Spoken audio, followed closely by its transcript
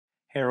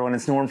Hey everyone,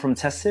 it's Norm from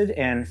Tested,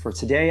 and for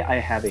today I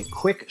have a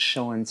quick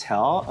show and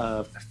tell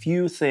of a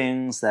few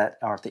things that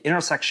are at the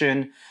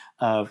intersection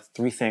of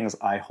three things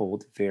I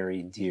hold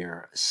very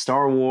dear: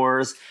 Star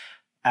Wars,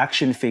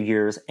 action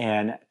figures,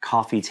 and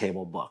coffee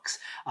table books.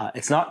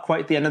 It's not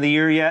quite the end of the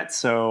year yet,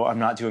 so I'm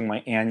not doing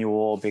my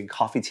annual big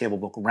coffee table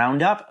book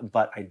roundup,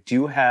 but I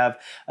do have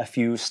a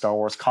few Star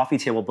Wars coffee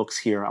table books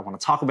here I want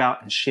to talk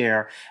about and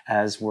share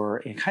as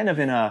we're kind of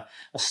in a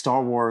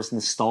Star Wars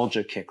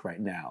nostalgia kick right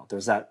now.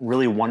 There's that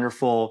really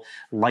wonderful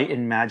Light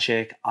and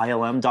Magic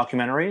ILM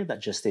documentary that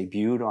just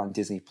debuted on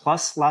Disney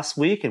Plus last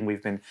week, and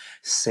we've been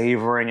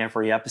savoring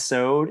every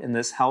episode in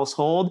this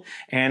household,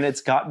 and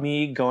it's got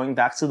me going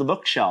back to the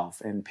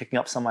bookshelf and picking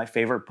up some of my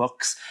favorite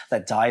books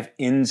that dive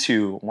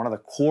into one of the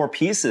core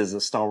pieces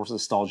of Star Wars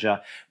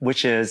nostalgia,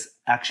 which is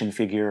action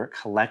figure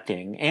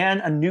collecting.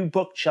 And a new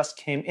book just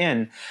came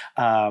in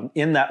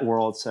that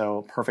world,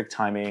 so perfect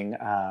timing,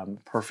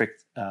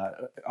 perfect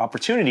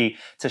opportunity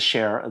to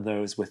share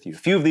those with you. A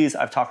few of these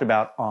I've talked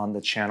about on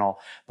the channel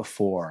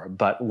before,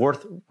 but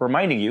worth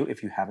reminding you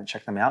if you haven't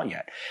checked them out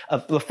yet.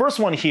 The first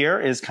one here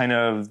is kind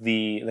of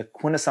the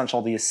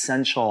quintessential, the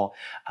essential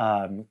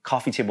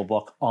coffee table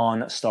book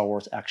on Star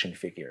Wars action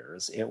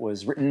figures. It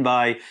was written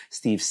by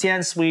Steve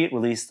Sansweet,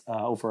 released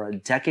over a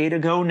decade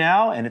ago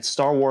now, and it's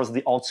Star Wars: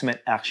 The Ultimate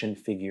Action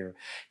Figure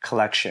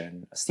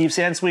Collection. Steve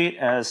Sansweet,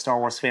 as Star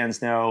Wars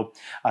fans know,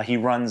 he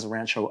runs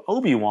Rancho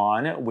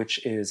Obi-Wan,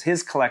 which is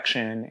his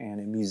collection and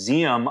a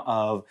museum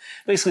of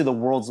basically the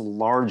world's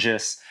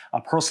largest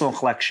personal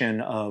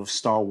collection of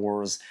Star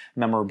Wars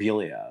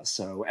memorabilia.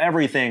 So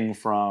everything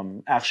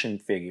from action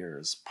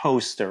figures,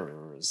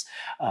 posters,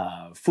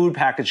 food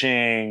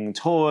packaging,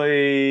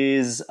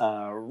 toys,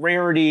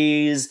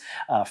 rarities,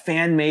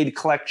 fan-made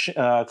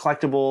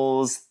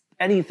collectibles,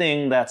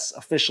 anything that's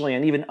officially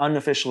and even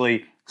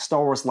unofficially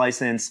Star Wars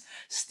licensed,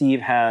 Steve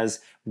has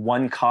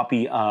one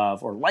copy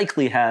of, or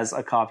likely has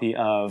a copy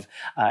of,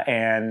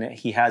 and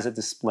he has it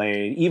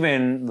displayed.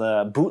 Even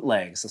the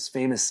bootlegs, those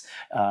famous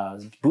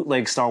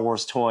bootleg Star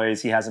Wars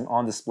toys, he has them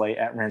on display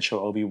at Rancho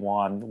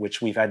Obi-Wan,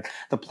 which we've had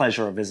the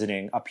pleasure of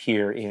visiting up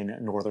here in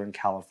Northern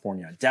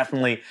California.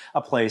 Definitely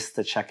a place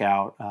to check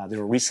out. They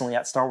were recently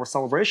at Star Wars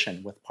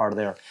Celebration with part of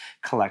their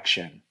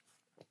collection.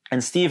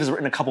 And Steve has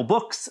written a couple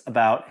books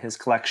about his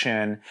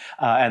collection,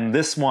 and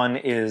this one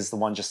is the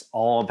one just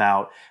all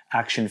about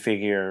action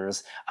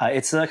figures.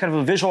 It's a kind of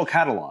a visual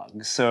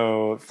catalog.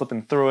 So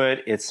flipping through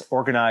it, it's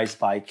organized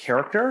by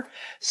character.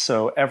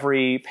 So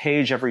every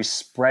page, every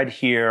spread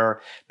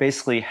here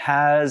basically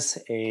has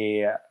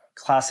a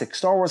classic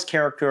Star Wars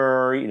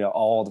character, you know,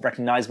 all the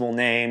recognizable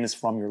names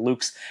from your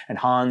Lukes and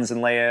Hans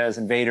and Leias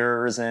and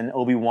Vaders and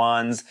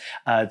Obi-Wans,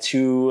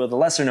 to the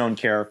lesser known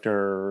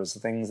characters,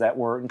 things that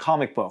were in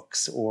comic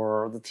books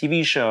or the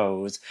TV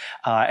shows.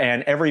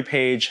 And every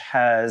page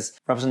has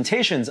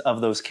representations of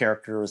those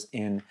characters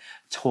in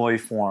toy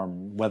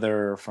form,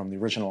 whether from the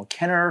original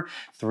Kenner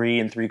 3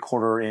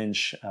 3/4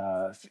 inch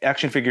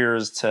action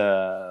figures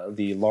to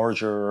the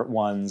larger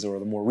ones or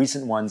the more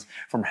recent ones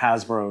from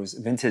Hasbro's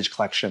vintage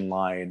collection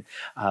line.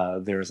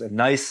 There's a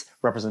nice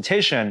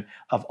representation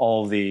of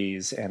all of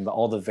these and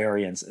all the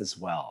variants as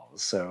well.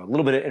 So a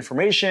little bit of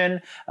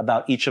information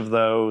about each of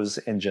those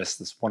and just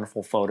this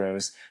wonderful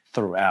photos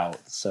throughout.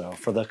 So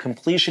for the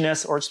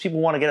completionists or just people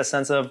who want to get a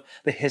sense of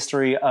the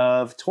history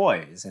of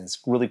toys, and it's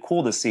really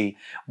cool to see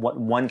what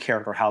one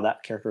character, how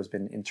that character has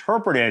been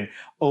interpreted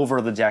over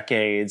the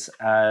decades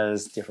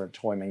as different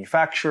toy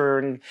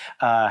manufacturing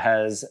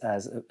has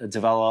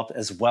developed,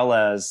 as well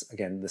as,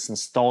 again, this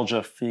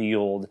nostalgia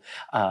field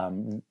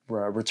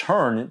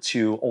return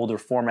to older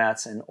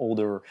formats and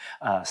older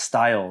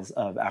styles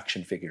of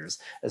action figures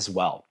as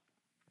well.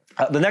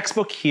 The next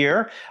book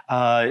here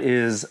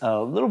is a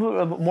little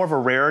bit more of a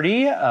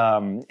rarity,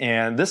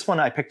 and this one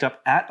I picked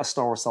up at a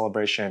Star Wars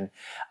Celebration,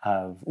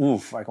 I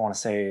want to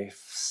say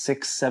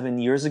 6-7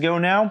 years ago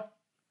now.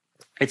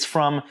 It's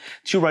from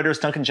two writers,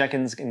 Duncan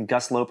Jenkins and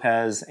Gus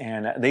Lopez,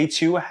 and they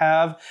too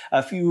have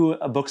a few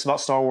books about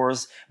Star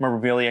Wars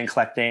memorabilia and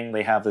collecting.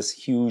 They have this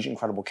huge,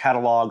 incredible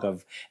catalog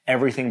of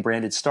everything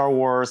branded Star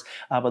Wars.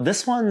 But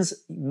this one's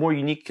more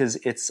unique because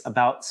it's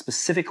about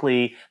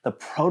specifically the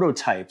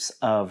prototypes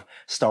of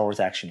Star Wars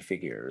action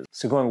figures.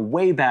 So going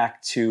way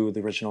back to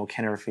the original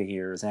Kenner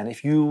figures. And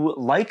if you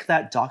like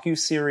that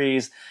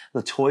docuseries,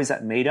 The Toys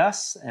That Made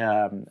Us,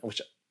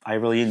 which I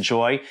really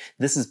enjoy,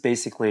 this is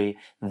basically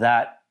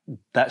that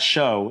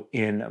show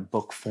in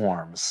book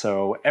form.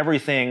 So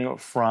everything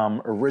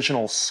from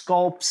original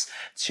sculpts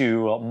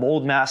to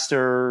mold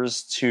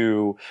masters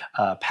to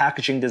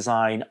packaging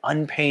design,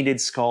 unpainted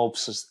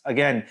sculpts.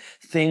 Again,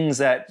 things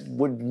that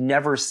would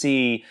never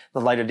see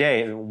the light of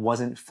day if it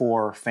wasn't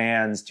for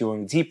fans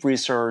doing deep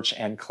research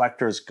and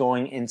collectors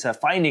going into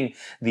finding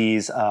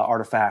these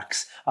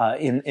artifacts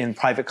in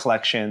private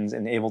collections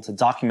and able to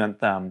document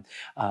them.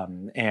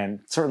 And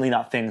certainly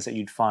not things that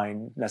you'd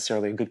find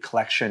necessarily a good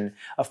collection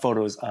of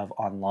photos of of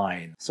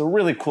online. So a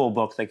really cool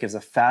book that gives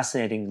a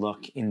fascinating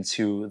look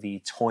into the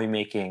toy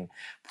making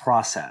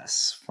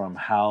process, from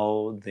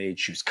how they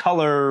choose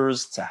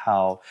colors to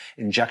how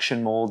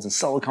injection molds and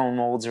silicone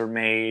molds are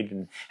made,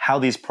 and how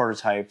these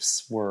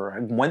prototypes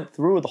went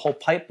through the whole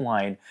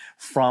pipeline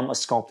from a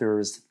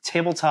sculptor's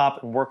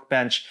tabletop and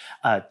workbench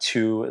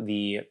to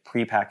the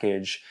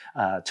prepackaged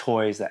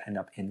toys that end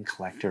up in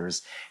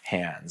collectors'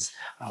 hands.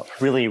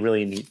 Really,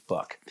 really neat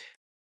book.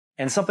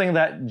 And something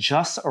that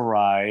just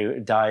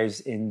arrived dives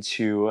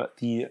into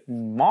the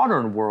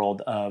modern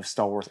world of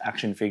Star Wars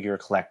action figure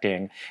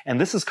collecting.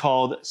 And this is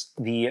called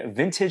the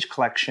Vintage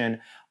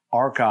Collection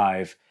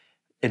Archive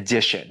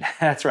Edition.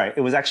 That's right. It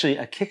was actually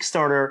a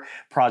Kickstarter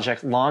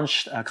project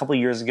launched a couple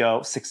of years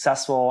ago,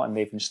 successful, and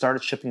they've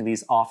started shipping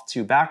these off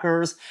to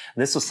backers.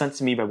 This was sent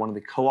to me by one of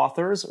the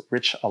co-authors,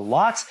 Rich a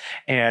lot,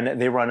 and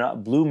they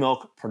run Blue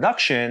Milk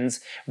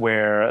Productions,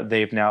 where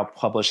they've now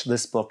published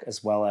this book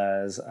as well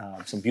as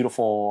some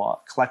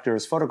beautiful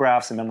collectors'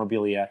 photographs and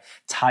memorabilia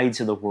tied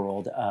to the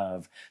world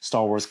of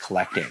Star Wars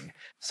collecting.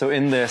 So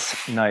in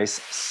this nice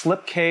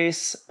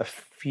slipcase, a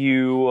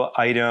few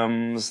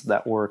items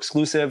that were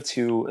exclusive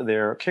to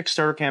their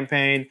Kickstarter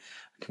campaign,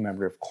 a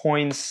commemorative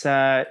coin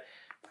set,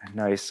 a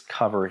nice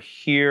cover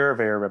here,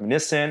 very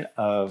reminiscent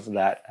of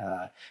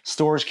that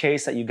storage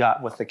case that you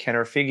got with the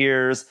Kenner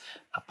figures,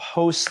 a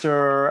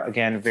poster,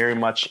 again, very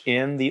much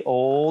in the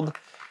old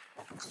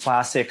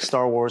classic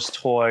Star Wars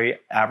toy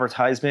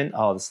advertisement.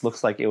 Oh, this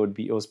looks like it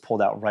was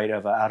pulled out right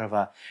out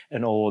of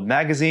an old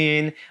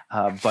magazine,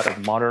 but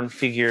of modern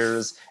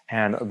figures,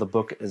 and the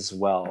book as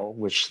well,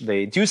 which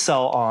they do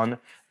sell on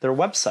their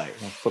website.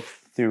 I'll flip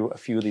through a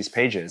few of these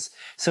pages.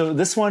 So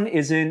this one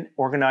isn't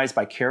organized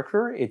by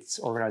character. It's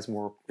organized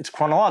it's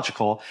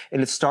chronological,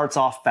 and it starts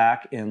off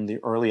back in the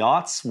early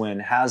aughts when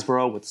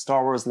Hasbro, with the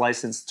Star Wars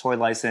license, toy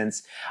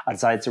license,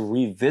 decided to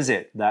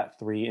revisit that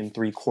 3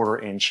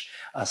 3/4 inch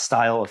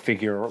style of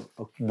figure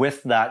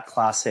with that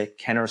classic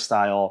Kenner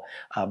style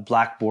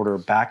black border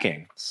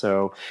backing.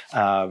 So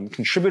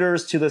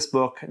contributors to this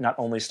book, not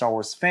only Star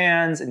Wars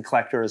fans and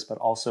collectors, but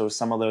also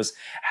some of those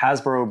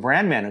Hasbro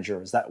brand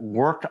managers that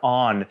worked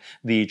on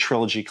the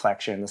trilogy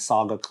collection, the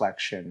Saga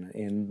collection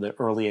in the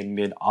early and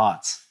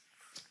mid-aughts,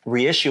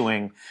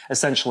 reissuing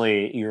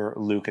essentially your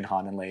Luke and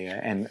Han and Leia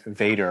and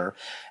Vader.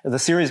 The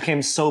series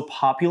became so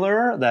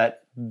popular that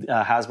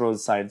Hasbro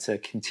decided to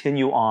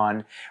continue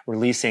on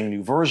releasing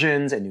new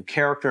versions and new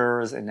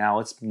characters, and now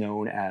it's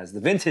known as the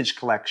Vintage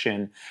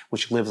Collection,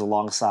 which lives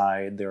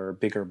alongside their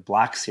bigger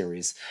Black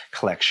Series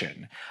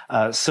collection.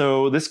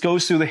 So this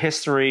goes through the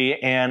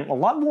history and a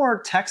lot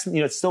more text.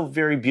 It's still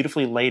very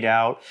beautifully laid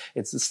out.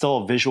 It's still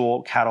a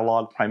visual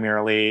catalog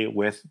primarily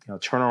with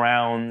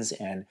turnarounds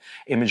and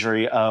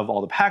imagery of all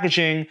the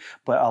packaging,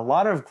 but a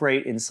lot of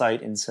great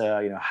insight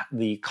into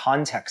the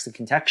context, the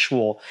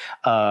contextual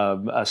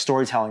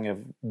storytelling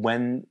of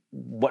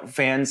what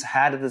fans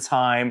had at the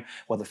time,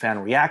 what the fan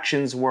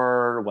reactions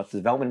were, what the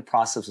development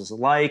process was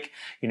like,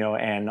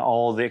 and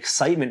all the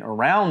excitement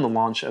around the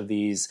launch of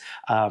these,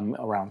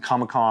 around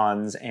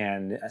Comic-Cons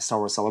and Star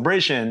Wars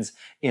celebrations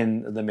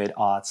in the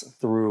mid-aughts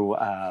through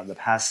the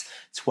past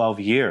 12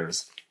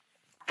 years.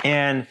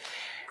 And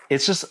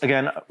it's just,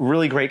 again, a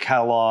really great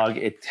catalog.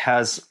 It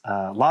has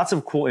lots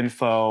of cool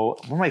info.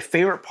 One of my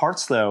favorite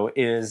parts, though,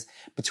 is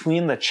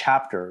between the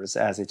chapters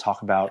as they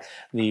talk about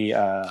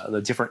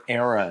the different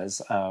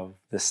eras of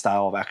this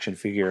style of action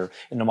figure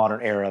in the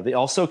modern era. They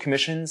also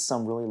commissioned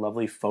some really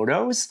lovely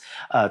photos,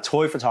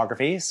 toy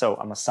photography. So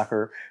I'm a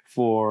sucker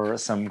for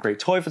some great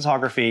toy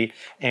photography.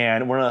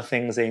 And one of the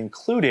things they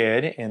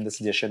included in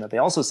this edition that they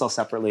also sell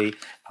separately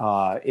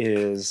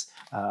is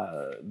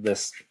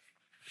this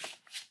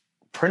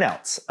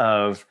printouts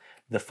of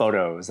the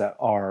photos that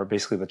are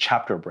basically the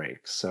chapter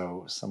breaks.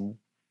 So some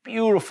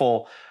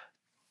beautiful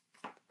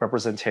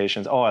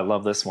representations. Oh, I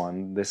love this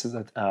one. This is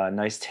a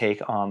nice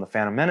take on the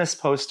Phantom Menace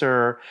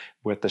poster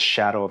with the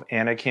shadow of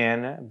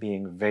Anakin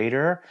being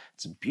Vader.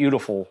 It's a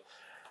beautiful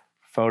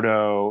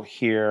photo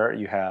here.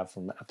 You have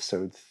from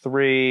episode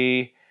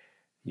 3.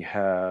 You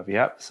have,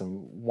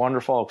 some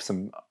wonderful,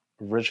 some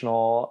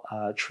original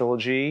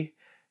trilogy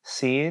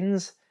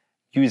scenes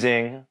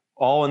using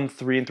all in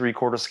 3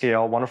 3/4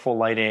 scale, wonderful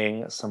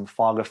lighting, some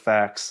fog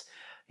effects.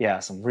 Yeah,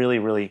 some really,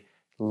 really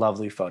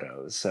lovely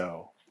photos.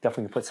 So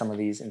definitely put some of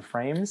these in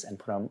frames and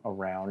put them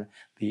around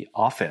the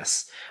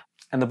office.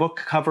 And the book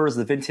covers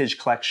the Vintage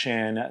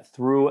Collection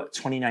through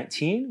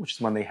 2019, which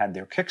is when they had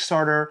their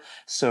Kickstarter.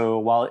 So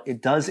while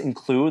it does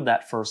include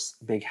that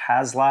first big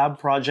HasLab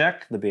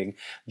project, the big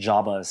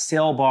Jabba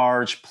sail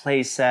barge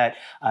playset,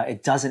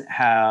 it doesn't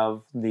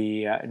have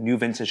the new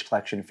Vintage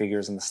Collection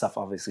figures and the stuff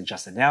obviously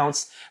just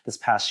announced this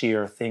past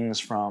year. Things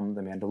from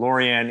The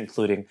Mandalorian,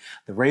 including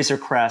the Razor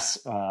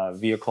Crest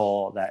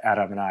vehicle that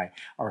Adam and I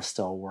are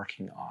still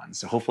working on.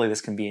 So hopefully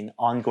this can be an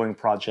ongoing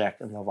project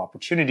and they'll have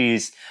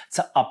opportunities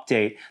to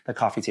update the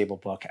coffee table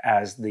book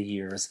as the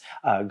years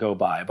go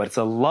by. But it's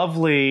a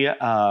lovely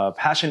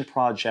passion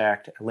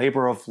project, a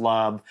labor of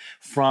love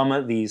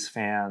from these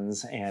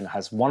fans, and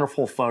has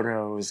wonderful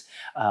photos,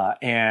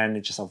 and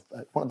it's just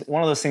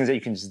one of those things that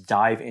you can just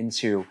dive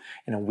into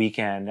in a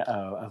weekend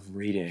of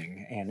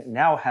reading. And it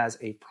now has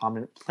a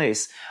prominent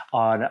place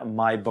on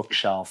my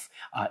bookshelf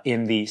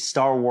in the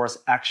Star Wars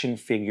action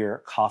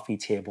figure coffee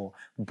table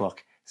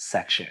book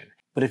section.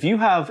 But if you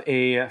have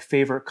a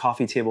favorite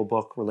coffee table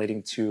book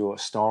relating to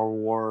Star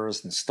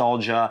Wars,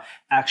 nostalgia,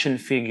 action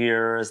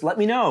figures, let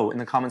me know in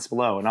the comments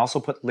below. And also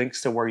put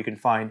links to where you can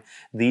find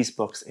these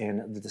books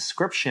in the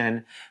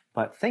description.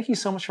 But thank you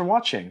so much for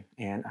watching,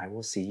 and I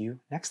will see you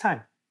next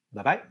time.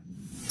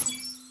 Bye-bye.